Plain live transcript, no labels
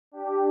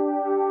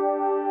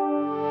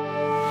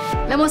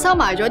你有冇收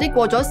埋咗啲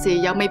過咗時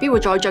又未必會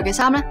再着嘅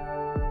衫呢？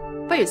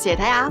不如試嚟睇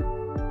下。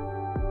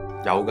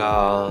有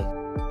㗎，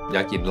有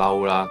一件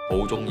褸啦，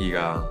好中意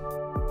㗎。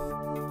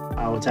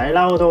牛仔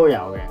褸都有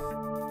嘅，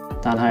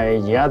但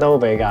係而家都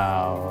比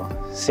較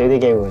少啲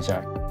機會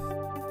着。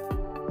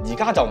而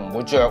家就唔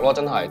會着咯，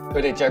真係。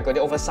佢哋着嗰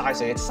啲 oversize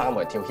啲衫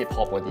嚟跳 hip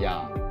hop 嗰啲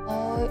啊。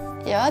我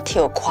有一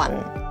條裙，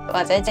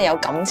或者即係有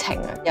感情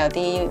啊，有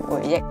啲回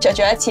憶。着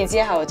咗一次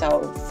之後就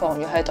放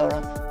咗喺度啦。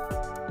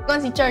嗰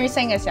陣時追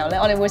星嘅時候咧，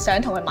我哋會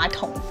想同佢買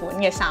同款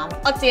嘅衫。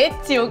我自己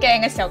照鏡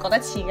嘅時候覺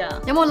得似㗎。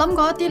有冇諗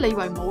過一啲你以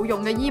為冇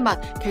用嘅衣物，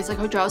其實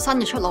佢仲有新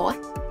嘅出路啊？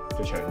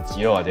做牆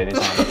紙咯，或者啲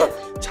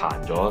衫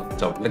殘咗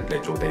就拎嚟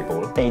做地布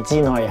咯。地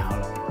氈可以考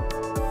慮。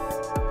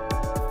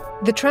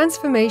The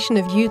transformation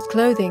of used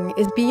clothing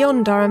is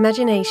beyond our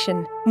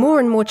imagination.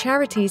 More and more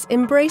charities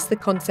embrace the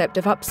concept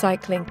of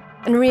upcycling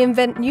and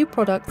reinvent new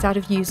products out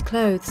of used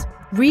clothes.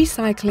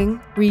 Recycling,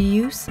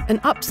 reuse,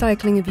 and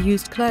upcycling of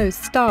used clothes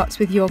starts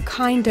with your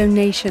kind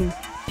donation.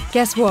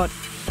 Guess what?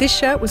 This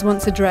shirt was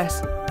once a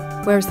dress,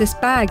 whereas this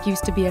bag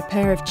used to be a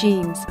pair of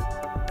jeans.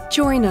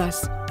 Join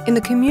us in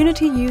the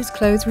Community Used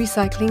Clothes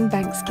Recycling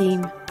Bank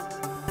Scheme.